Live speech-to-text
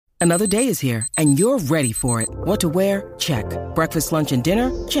Another day is here, and you're ready for it. What to wear? Check. Breakfast, lunch, and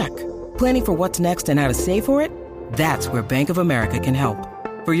dinner? Check. Planning for what's next and how to save for it? That's where Bank of America can help.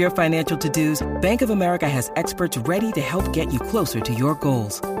 For your financial to-dos, Bank of America has experts ready to help get you closer to your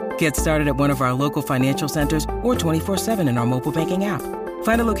goals. Get started at one of our local financial centers or 24/7 in our mobile banking app.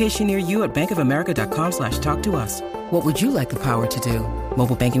 Find a location near you at bankofamerica.com/talktous. What would you like the power to do?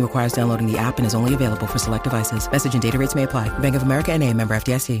 Mobile banking requires downloading the app and is only available for select devices. Message and data rates may apply. Bank of America N.A., member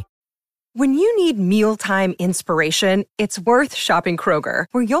FDIC. When you need mealtime inspiration, it's worth shopping Kroger,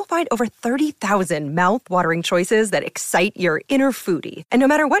 where you'll find over 30,000 mouth-watering choices that excite your inner foodie. And no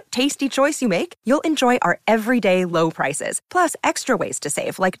matter what tasty choice you make, you'll enjoy our everyday low prices, plus extra ways to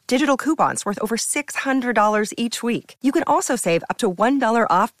save, like digital coupons worth over $600 each week. You can also save up to $1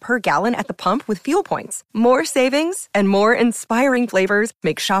 off per gallon at the pump with fuel points. More savings and more inspiring flavors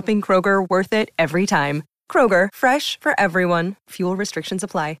make shopping Kroger worth it every time. Kroger, fresh for everyone. Fuel restrictions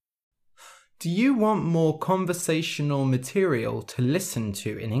apply. Do you want more conversational material to listen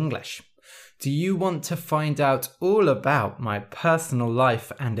to in English? Do you want to find out all about my personal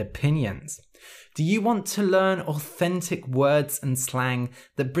life and opinions? Do you want to learn authentic words and slang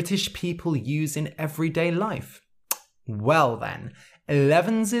that British people use in everyday life? Well then,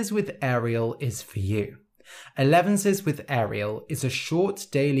 Elevenses with Ariel is for you. Elevenses with Ariel is a short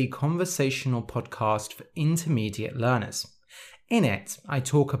daily conversational podcast for intermediate learners. In it, I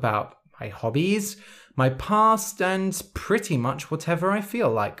talk about my hobbies, my past, and pretty much whatever I feel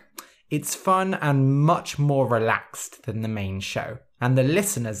like. It's fun and much more relaxed than the main show, and the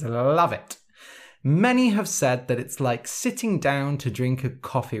listeners love it. Many have said that it's like sitting down to drink a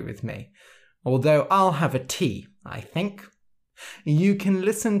coffee with me, although I'll have a tea, I think. You can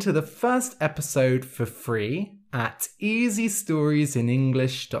listen to the first episode for free at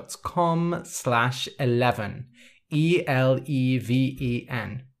easystoriesinenglish.com/11,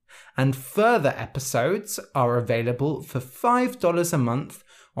 ELEVEN. And further episodes are available for $5 a month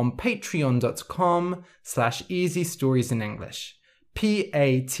on patreon.com/easystoriesinenglish,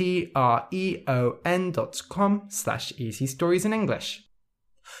 patreon.com/easystoriesinenglish.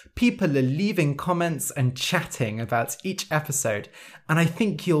 People are leaving comments and chatting about each episode, and I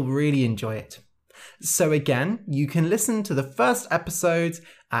think you'll really enjoy it. So again, you can listen to the first episode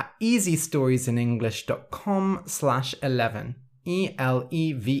at easystoriesinenglish.com/11.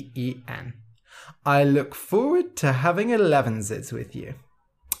 ELEVEN. I look forward to having Elevenses with you.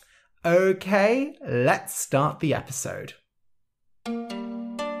 Okay, let's start the episode.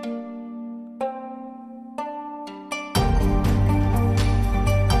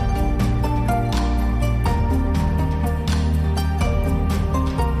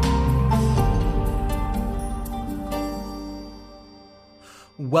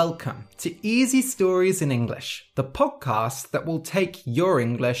 Welcome to Easy Stories in English, the podcast that will take your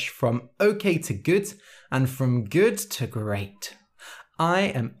English from okay to good and from good to great. I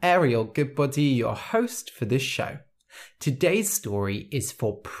am Ariel Goodbody, your host for this show. Today's story is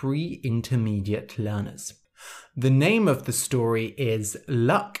for pre-intermediate learners. The name of the story is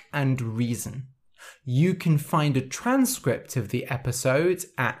Luck and Reason. You can find a transcript of the episode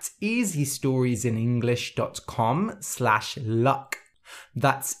at easystoriesinenglish.com/luck.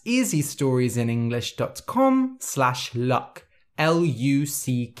 That's easystoriesinenglish.com/luck,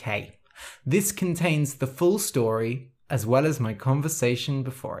 LUCK. This contains the full story as well as my conversation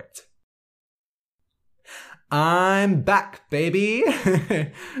before it. I'm back, baby!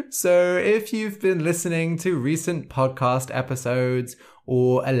 So if you've been listening to recent podcast episodes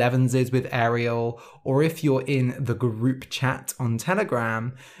or Elevenses with Ariel, or if you're in the group chat on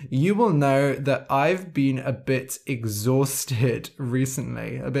Telegram, you will know that I've been a bit exhausted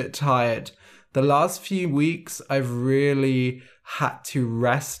recently, a bit tired. The last few weeks, I've really had to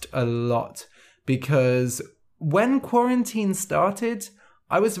rest a lot because when quarantine started,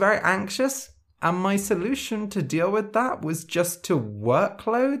 I was very anxious. And my solution to deal with that was just to work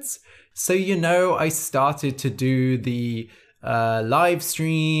loads. So, I started to do the live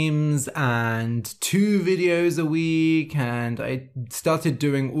streams and 2 videos a week. And I started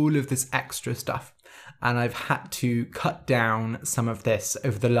doing all of this extra stuff. And I've had to cut down some of this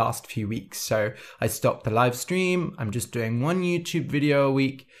over the last few weeks. So I stopped the live stream. I'm just doing 1 YouTube video a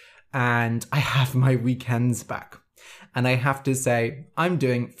week. And I have my weekends back. And I have to say, I'm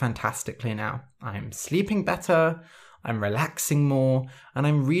doing fantastically now. I'm sleeping better, I'm relaxing more, and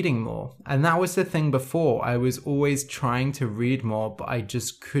I'm reading more. And that was the thing before. I was always trying to read more, but I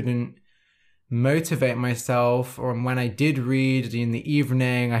just couldn't motivate myself. Or when I did read in the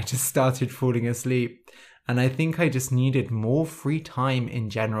evening, I just started falling asleep. And I think I just needed more free time in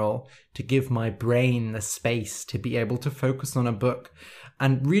general to give my brain the space to be able to focus on a book.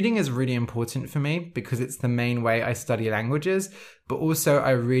 And reading is really important for me because it's the main way I study languages. But also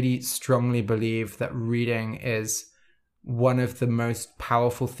I really strongly believe that reading is one of the most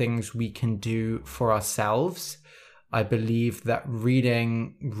powerful things we can do for ourselves. I believe that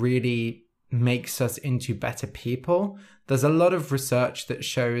reading really makes us into better people. There's a lot of research that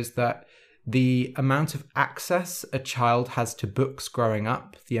shows that the amount of access a child has to books growing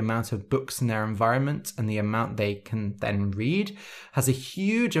up, the amount of books in their environment, and the amount they can then read has a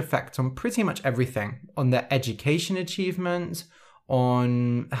huge effect on pretty much everything, on their education achievement,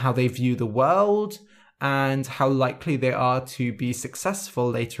 on how they view the world, and how likely they are to be successful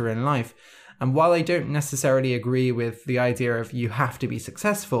later in life. And while I don't necessarily agree with the idea of you have to be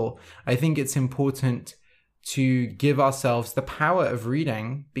successful, I think it's important to give ourselves the power of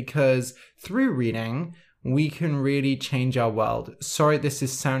reading, because through reading, we can really change our world. Sorry, this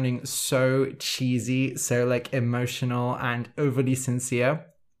is sounding so cheesy, so like emotional and overly sincere,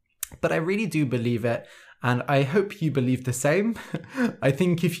 but I really do believe it. And I hope you believe the same. I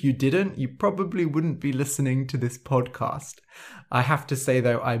think if you didn't, you probably wouldn't be listening to this podcast. I have to say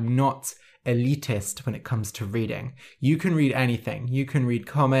though, I'm not elitist when it comes to reading. You can read anything. You can read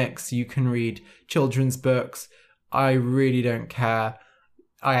comics, you can read children's books. I really don't care.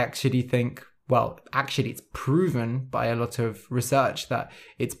 I actually think, it's proven by a lot of research that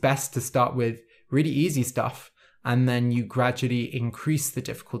it's best to start with really easy stuff and then you gradually increase the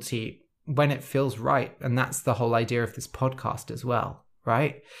difficulty when it feels right. And that's the whole idea of this podcast as well,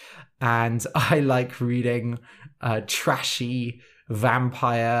 right? And I like reading trashy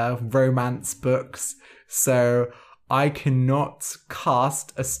vampire romance books, so I cannot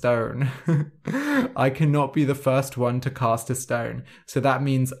cast a stone. I cannot be the first one to cast a stone. So that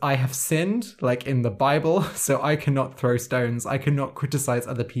means I have sinned, like in the Bible, so I cannot throw stones. I cannot criticize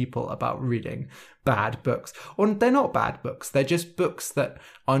other people about reading bad books. Or they're not bad books, they're just books that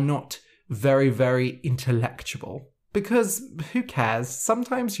are not very, very intellectual. Because who cares?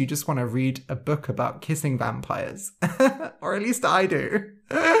 Sometimes you just want to read a book about kissing vampires. Or at least I do.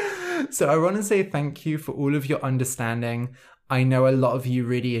 So I want to say thank you for all of your understanding. I know a lot of you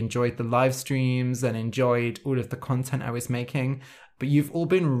really enjoyed the live streams and enjoyed all of the content I was making, but you've all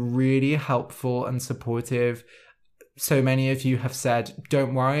been really helpful and supportive. So many of you have said,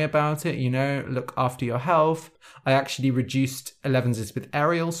 don't worry about it, look after your health. I actually reduced 11s with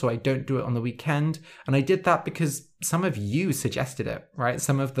Ariel, so I don't do it on the weekend. And I did that because some of you suggested it, right?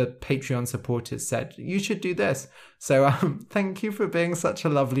 Some of the Patreon supporters said, you should do this. So thank you for being such a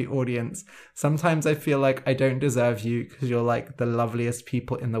lovely audience. Sometimes I feel like I don't deserve you because you're like the loveliest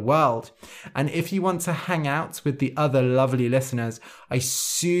people in the world. And if you want to hang out with the other lovely listeners, I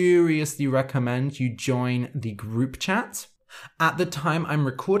seriously recommend you join the group chat. At the time I'm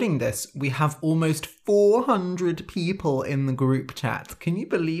recording this, we have almost 400 people in the group chat. Can you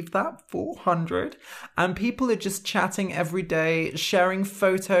believe that? 400? And people are just chatting every day, sharing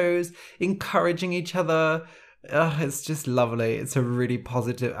photos, encouraging each other. It's just lovely. It's a really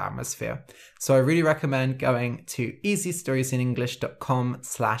positive atmosphere. So I really recommend going to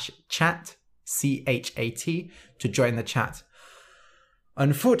easystoriesinenglish.com/chat, CHAT, to join the chat.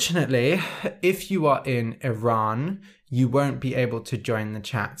 Unfortunately, if you are in Iran, you won't be able to join the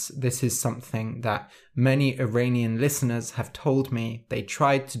chats. This is something that many Iranian listeners have told me. They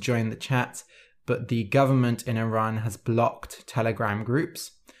tried to join the chat, but the government in Iran has blocked Telegram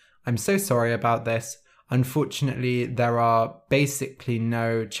groups. I'm so sorry about this. Unfortunately, there are basically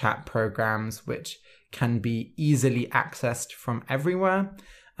no chat programs which can be easily accessed from everywhere.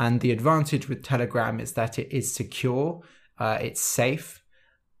 And the advantage with Telegram is that it is secure, it's safe.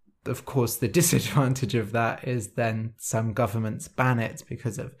 Of course, the disadvantage of that is then some governments ban it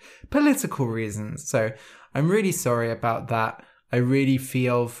because of political reasons. So I'm really sorry about that. I really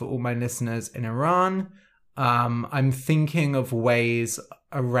feel for all my listeners in Iran. I'm thinking of ways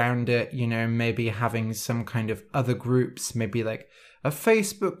around it, maybe having some kind of other groups, maybe like a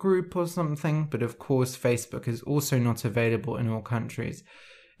Facebook group or something. But of course, Facebook is also not available in all countries.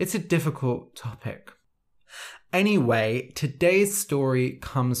 It's a difficult topic. Anyway, today's story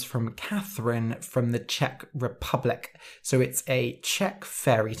comes from Catherine from the Czech Republic. So it's a Czech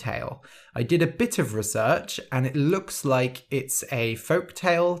fairy tale. I did a bit of research and it looks like it's a folk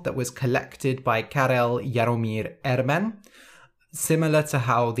tale that was collected by Karel Jaromír Erben. Similar to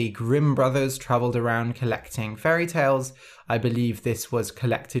how the Grimm brothers traveled around collecting fairy tales, I believe this was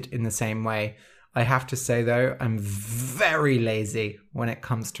collected in the same way. I have to say, though, I'm very lazy when it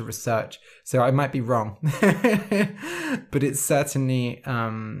comes to research, so I might be wrong. But it's certainly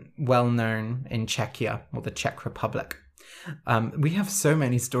well known in Czechia, or the Czech Republic. We have so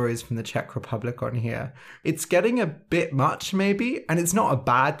many stories from the Czech Republic on here. It's getting a bit much, maybe, and it's not a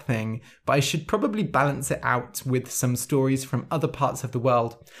bad thing, but I should probably balance it out with some stories from other parts of the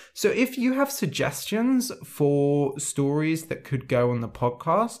world. So if you have suggestions for stories that could go on the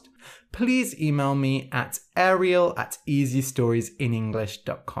podcast, please email me at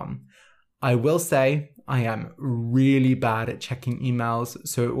ariel@easystoriesinenglish.com. I will say I am really bad at checking emails,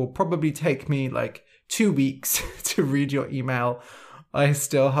 so it will probably take me like 2 weeks to read your email. I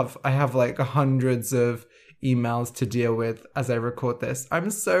have like hundreds of emails to deal with as I record this.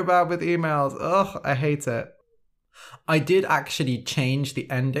 I'm so bad with emails. Ugh, I hate it. I did actually change the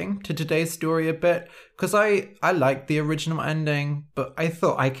ending to today's story a bit because I liked the original ending, but I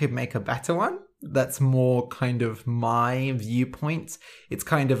thought I could make a better one that's more kind of my viewpoint. It's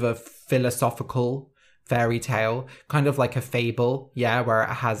kind of a philosophical fairy tale, kind of like a fable, where it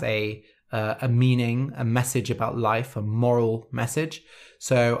has a meaning, a message about life, a moral message.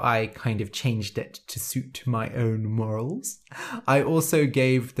 So I kind of changed it to suit my own morals. I also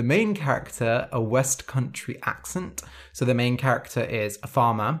gave the main character a West Country accent. So the main character is a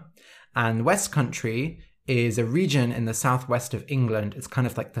farmer, and West Country is a region in the southwest of England. It's kind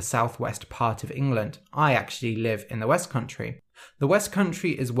of like the southwest part of England. I actually live in the West Country. The West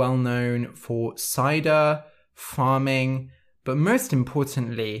Country is well known for cider, farming, but most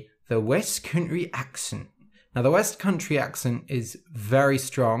importantly, the West Country accent. Now, the West Country accent is very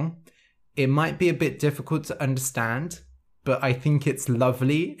strong. It might be a bit difficult to understand, but I think it's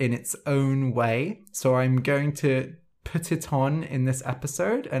lovely in its own way. So I'm going to put it on in this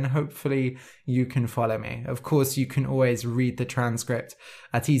episode and hopefully you can follow me. Of course, you can always read the transcript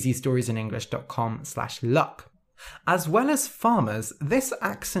at easystoriesinenglish.com/luck. As well as farmers, this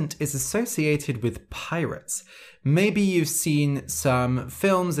accent is associated with pirates. Maybe you've seen some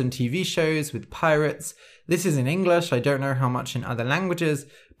films and TV shows with pirates. This is in English, I don't know how much in other languages,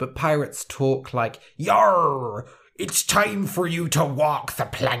 but pirates talk like, "Yarr, it's time for you to walk the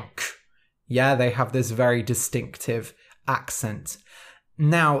plank." Yeah, they have this very distinctive accent.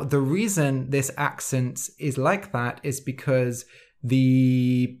 Now, the reason this accent is like that is because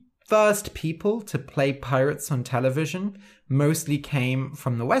the first people to play pirates on television mostly came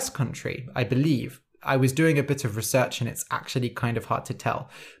from the West Country, I believe. I was doing a bit of research and it's actually kind of hard to tell,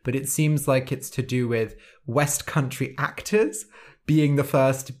 but it seems like it's to do with West Country actors being the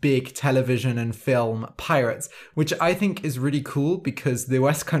first big television and film pirates, which I think is really cool because the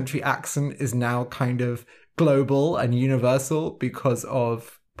West Country accent is now kind of global and universal because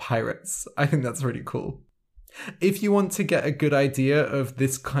of pirates. I think that's really cool. If you want to get a good idea of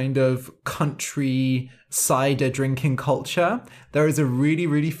this kind of country cider drinking culture, there is a really,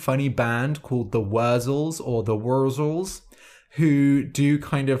 really funny band called the Wurzels or the Wurzels who do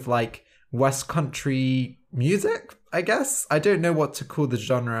kind of like West Country music, I guess. I don't know what to call the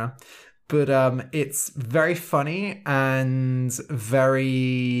genre, but it's very funny and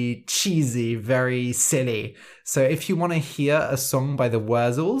very cheesy, very silly. So if you want to hear a song by the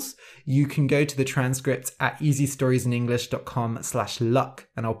Wurzels, you can go to the transcript at easystoriesinenglish.com/luck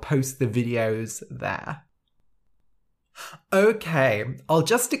and I'll post the videos there. Okay, I'll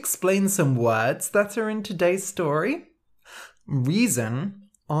just explain some words that are in today's story. Reason,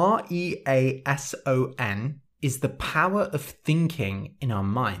 R-E-A-S-O-N, is the power of thinking in our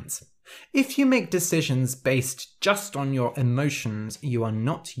minds. If you make decisions based just on your emotions, you are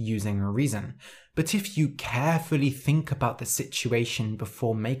not using reason. But if you carefully think about the situation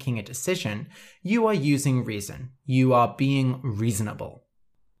before making a decision, you are using reason. You are being reasonable.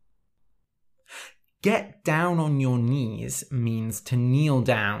 Get down on your knees means to kneel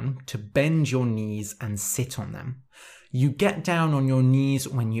down, to bend your knees and sit on them. You get down on your knees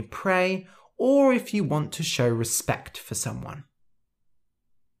when you pray or if you want to show respect for someone.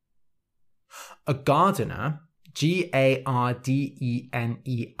 A gardener, G-A-R-D-E-N-E-R,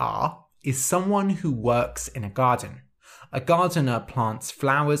 is someone who works in a garden. A gardener plants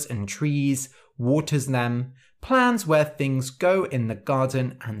flowers and trees, waters them, plans where things go in the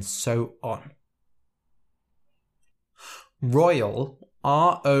garden, and so on. Royal,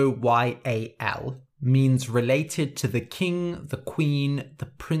 R-O-Y-A-L, means related to the king, the queen, the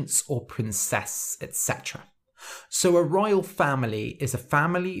prince or princess, etc. So a royal family is a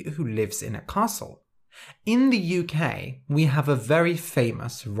family who lives in a castle. In the UK, we have a very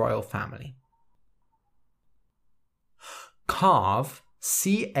famous royal family. Carve,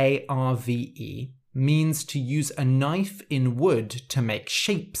 C-A-R-V-E, means to use a knife in wood to make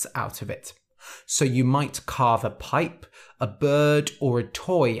shapes out of it. So you might carve a pipe, a bird, or a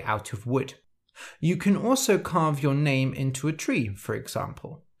toy out of wood. You can also carve your name into a tree, for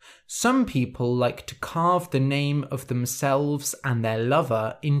example. Some people like to carve the name of themselves and their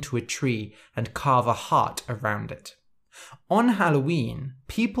lover into a tree and carve a heart around it. On Halloween,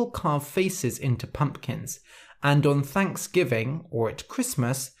 people carve faces into pumpkins, and on Thanksgiving or at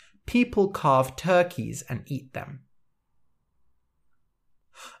Christmas, people carve turkeys and eat them.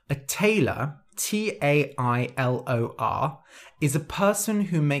 A tailor, Tailor, is a person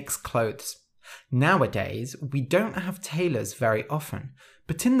who makes clothes. Nowadays, we don't have tailors very often,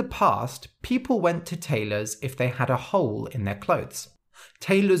 but in the past, people went to tailors if they had a hole in their clothes.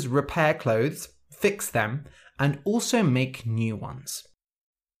 Tailors repair clothes, fix them, and also make new ones.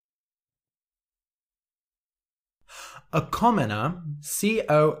 A commoner,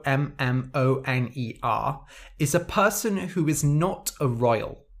 Commoner, is a person who is not a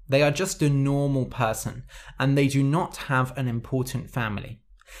royal. They are just a normal person, and they do not have an important family.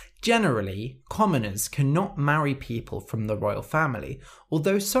 Generally, commoners cannot marry people from the royal family,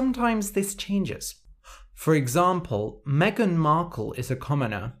 although sometimes this changes. For example, Meghan Markle is a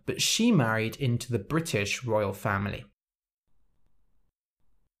commoner, but she married into the British royal family.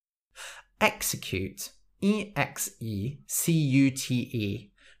 Execute, Execute,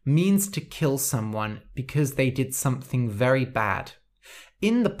 means to kill someone because they did something very bad.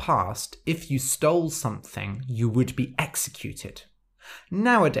 In the past, if you stole something, you would be executed.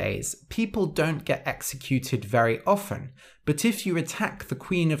 Nowadays, people don't get executed very often, but if you attack the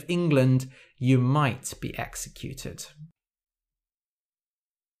Queen of England, you might be executed.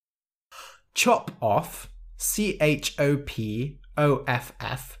 Chop off, Chopoff,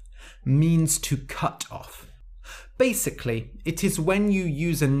 means to cut off. Basically, it is when you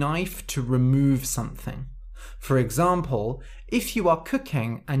use a knife to remove something. For example, if you are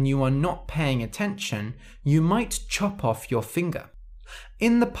cooking and you are not paying attention, you might chop off your finger.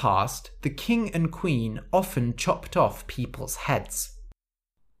 In the past, the king and queen often chopped off people's heads.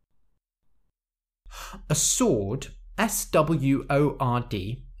 A sword,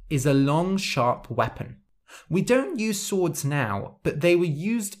 Sword, is a long, sharp weapon. We don't use swords now, but they were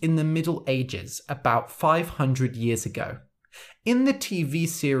used in the Middle Ages about 500 years ago. In the TV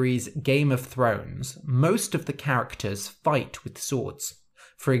series Game of Thrones, most of the characters fight with swords.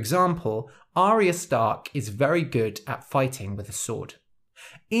 For example, Arya Stark is very good at fighting with a sword.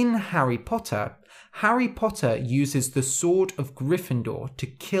 In Harry Potter uses the Sword of Gryffindor to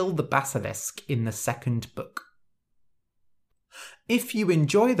kill the basilisk in the second book. If you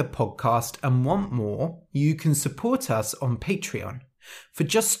enjoy the podcast and want more, you can support us on Patreon. For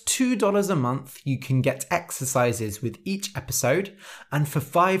just $2 a month, you can get exercises with each episode, and for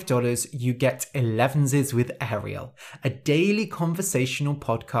 $5, you get 11s with Ariel, a daily conversational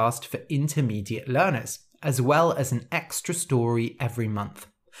podcast for intermediate learners, as well as an extra story every month.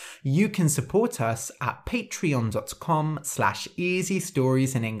 You can support us at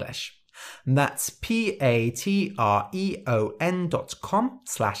patreon.com/easystoriesinenglish. That's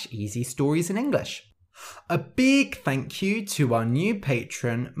patreon.com/easystoriesinenglish. A big thank you to our new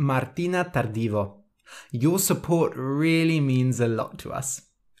patron, Martina Tardivo. Your support really means a lot to us.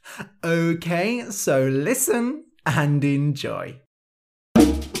 Okay, so listen and enjoy.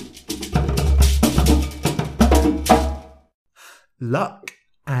 Luck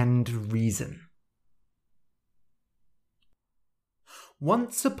and Reason.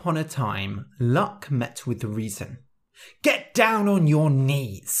 Once upon a time, Luck met with Reason. "Get down on your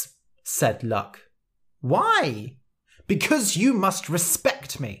knees," said Luck. "Why?" "Because you must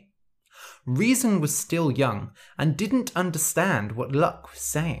respect me." Reason was still young and didn't understand what Luck was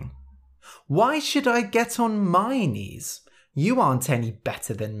saying. "Why should I get on my knees? You aren't any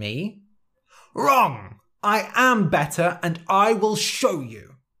better than me." "Wrong! I am better and I will show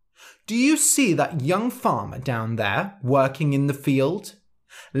you. Do you see that young farmer down there working in the field?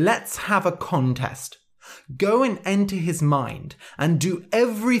 Let's have a contest. Go and enter his mind and do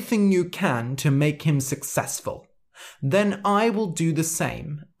everything you can to make him successful. Then I will do the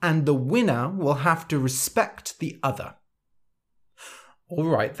same, and the winner will have to respect the other." "All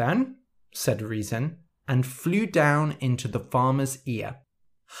right then," said Reason, and flew down into the farmer's ear.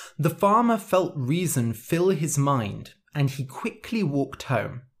 The farmer felt Reason fill his mind, and he quickly walked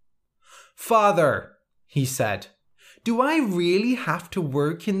home. "Father," he said, "do I really have to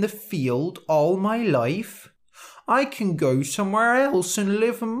work in the field all my life? I can go somewhere else and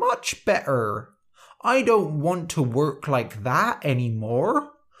live much better. I don't want to work like that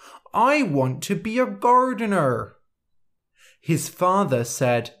anymore. I want to be a gardener." His father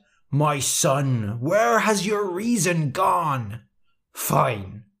said, "My son, where has your reason gone?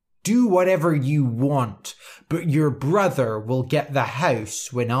 Fine, Do whatever you want, but your brother will get the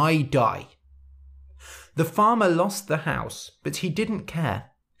house when I die." The farmer lost the house, but he didn't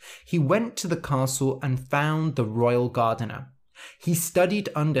care. He went to the castle and found the royal gardener. He studied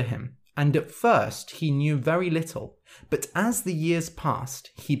under him, and at first he knew very little, but as the years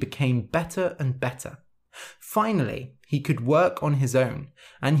passed, he became better and better. Finally, he could work on his own,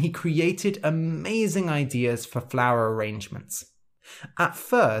 and he created amazing ideas for flower arrangements. At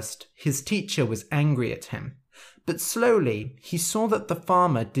first, his teacher was angry at him, but slowly he saw that the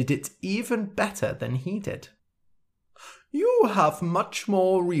farmer did it even better than he did. "You have much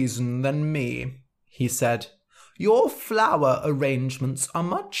more reason than me," he said. "Your flower arrangements are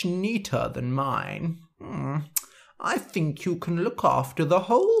much neater than mine. I think you can look after the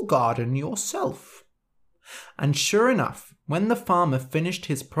whole garden yourself." And sure enough, when the farmer finished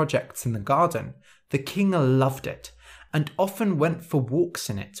his projects in the garden, the king loved it, and often went for walks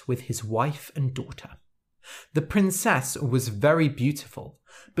in it with his wife and daughter. The princess was very beautiful,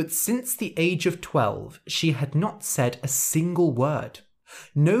 but since the age of 12, she had not said a single word.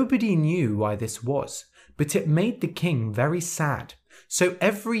 Nobody knew why this was, but it made the king very sad. So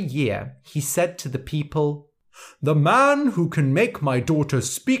every year he said to the people, "The man who can make my daughter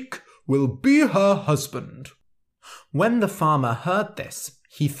speak will be her husband." When the farmer heard this,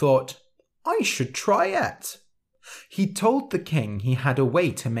 he thought, "I should try it." He told the king he had a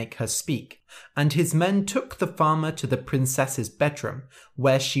way to make her speak, and his men took the farmer to the princess's bedroom,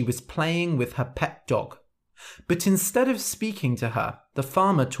 where she was playing with her pet dog. But instead of speaking to her, the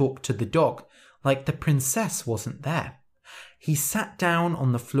farmer talked to the dog, like the princess wasn't there. He sat down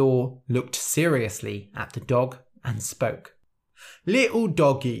on the floor, looked seriously at the dog, and spoke. "Little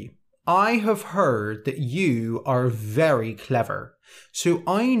doggy, I have heard that you are very clever, so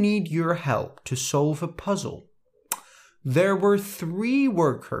I need your help to solve a puzzle. There were 3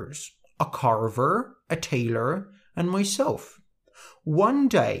 workers, a carver, a tailor, and myself. One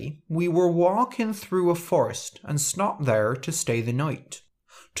day we were walking through a forest and stopped there to stay the night.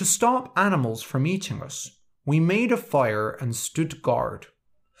 To stop animals from eating us, we made a fire and stood guard.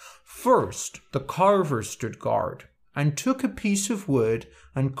 First, the carver stood guard and took a piece of wood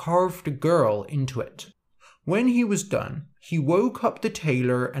and carved a girl into it. When he was done, he woke up the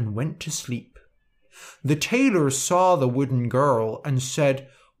tailor and went to sleep. The tailor saw the wooden girl and said,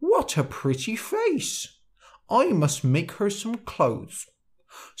 'What a pretty face! I must make her some clothes.'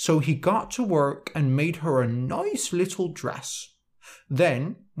 So he got to work and made her a nice little dress.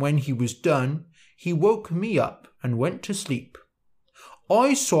 Then, when he was done, he woke me up and went to sleep.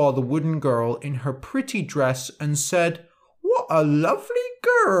 I saw the wooden girl in her pretty dress and said, 'What a lovely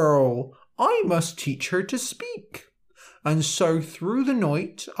girl! I must teach her to speak.' And so through the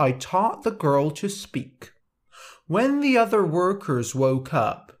night I taught the girl to speak. When the other workers woke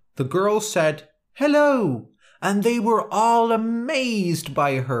up, the girl said, 'Hello,' and they were all amazed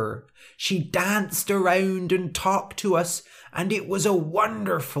by her. She danced around and talked to us, and it was a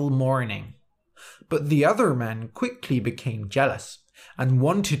wonderful morning. But the other men quickly became jealous and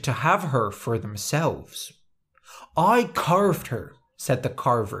wanted to have her for themselves. 'I carved her,' said the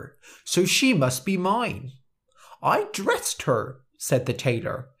carver, 'so she must be mine.' 'I dressed her,' said the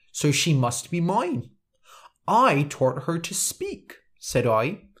tailor, 'so she must be mine.' 'I taught her to speak,' said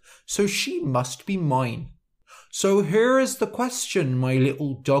I, 'so she must be mine.' So here is the question, my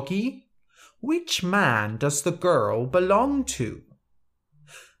little doggy. Which man does the girl belong to?"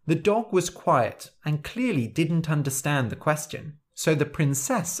 The dog was quiet and clearly didn't understand the question, so the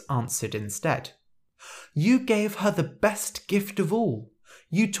princess answered instead. "You gave her the best gift of all.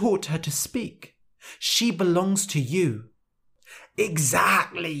 You taught her to speak. She belongs to you."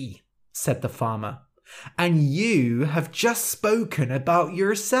 "Exactly," said the farmer. "And you have just spoken about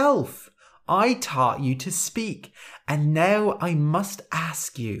yourself. I taught you to speak, and now I must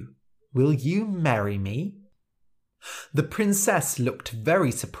ask you, will you marry me?" The princess looked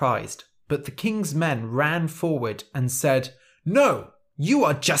very surprised, but the king's men ran forward and said, "No, you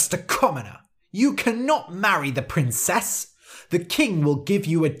are just a commoner. You cannot marry the princess. The king will give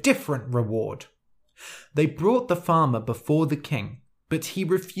you a different reward." They brought the farmer before the king, but he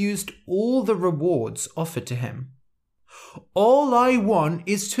refused all the rewards offered to him. "All I want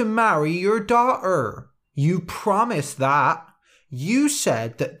is to marry your daughter. You promised that. You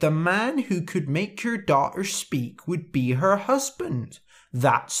said that the man who could make your daughter speak would be her husband.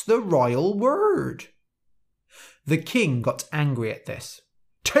 That's the royal word." The king got angry at this.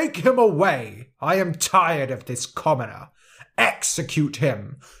 "Take him away. I am tired of this commoner. Execute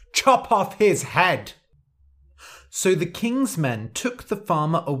him. Chop off his head." So the king's men took the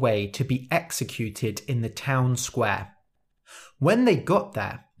farmer away to be executed in the town square. When they got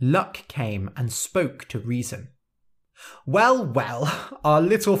there, Luck came and spoke to Reason. "Well, well, our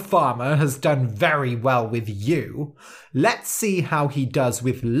little farmer has done very well with you. Let's see how he does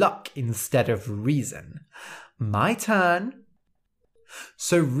with Luck instead of Reason. My turn."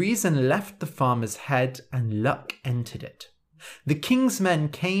 So Reason left the farmer's head and Luck entered it. The king's men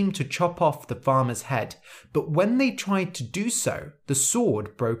came to chop off the farmer's head, but when they tried to do so, the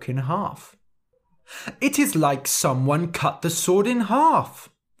sword broke in half. "It is like someone cut the sword in half,"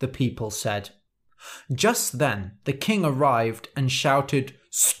 the people said. Just then, the king arrived and shouted,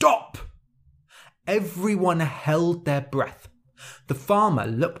 "Stop!" Everyone held their breath. The farmer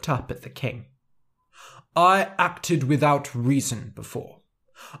looked up at the king. "I acted without reason before.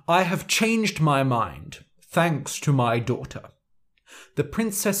 I have changed my mind, thanks to my daughter." The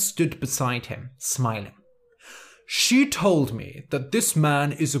princess stood beside him, smiling. "She told me that this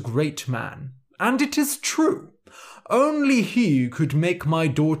man is a great man, and it is true. Only he could make my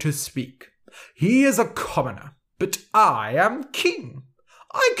daughter speak. He is a commoner, but I am king.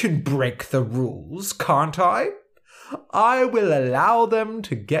 I can break the rules, can't I? I will allow them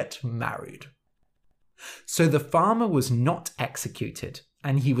to get married." So the farmer was not executed,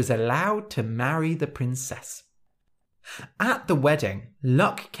 and he was allowed to marry the princess. At the wedding,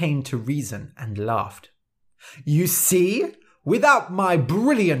 Luck came to Reason and laughed. "You see, without my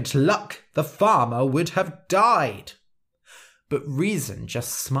brilliant luck, the farmer would have died." But Reason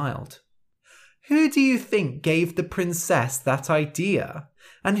just smiled. "Who do you think gave the princess that idea?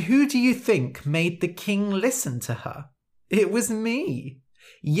 And who do you think made the king listen to her? It was me.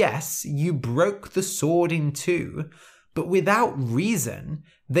 Yes, you broke the sword in two, but without Reason,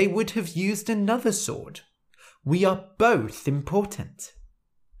 they would have used another sword. We are both important."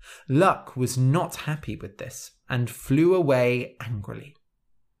 Luck was not happy with this and flew away angrily.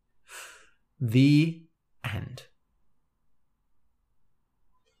 The end.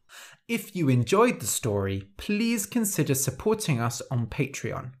 If you enjoyed the story, please consider supporting us on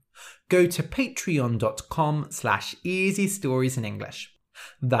Patreon. Go to patreon.com/Easy Stories in English.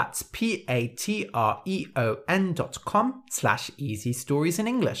 That's patreon.com/Easy Stories in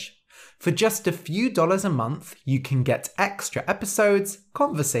English. For just a few dollars a month, you can get extra episodes,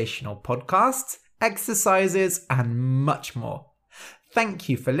 conversational podcasts, exercises, and much more. Thank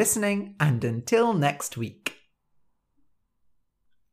you for listening, and until next week.